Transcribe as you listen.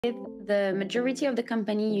With the majority of the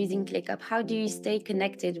company using ClickUp, how do you stay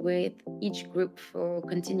connected with each group for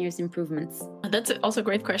continuous improvements? That's also a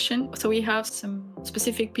great question. So we have some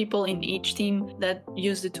specific people in each team that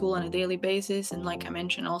use the tool on a daily basis. And like I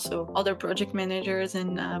mentioned, also other project managers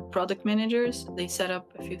and product managers, they set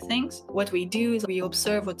up a few things. What we do is we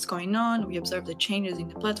observe what's going on. We observe the changes in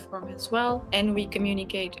the platform as well. And we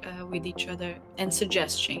communicate with each other and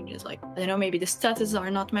suggest changes. Like, I don't know, maybe the statuses are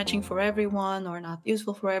not matching for everyone or not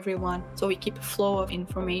useful for everyone. So we keep a flow of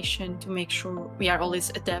information to make sure we are always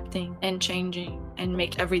adapting and changing and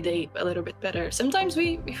make every day a little bit better. Sometimes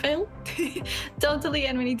we fail totally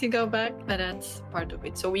and we need to go back, but that's part of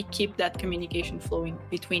it. So we keep that communication flowing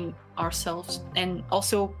between ourselves and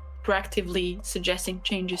also proactively suggesting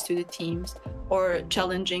changes to the teams or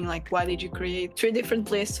challenging, like, why did you create 3 different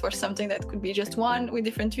lists for something that could be just one with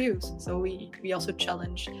different views? So we also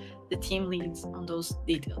challenge the team leads on those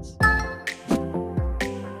details.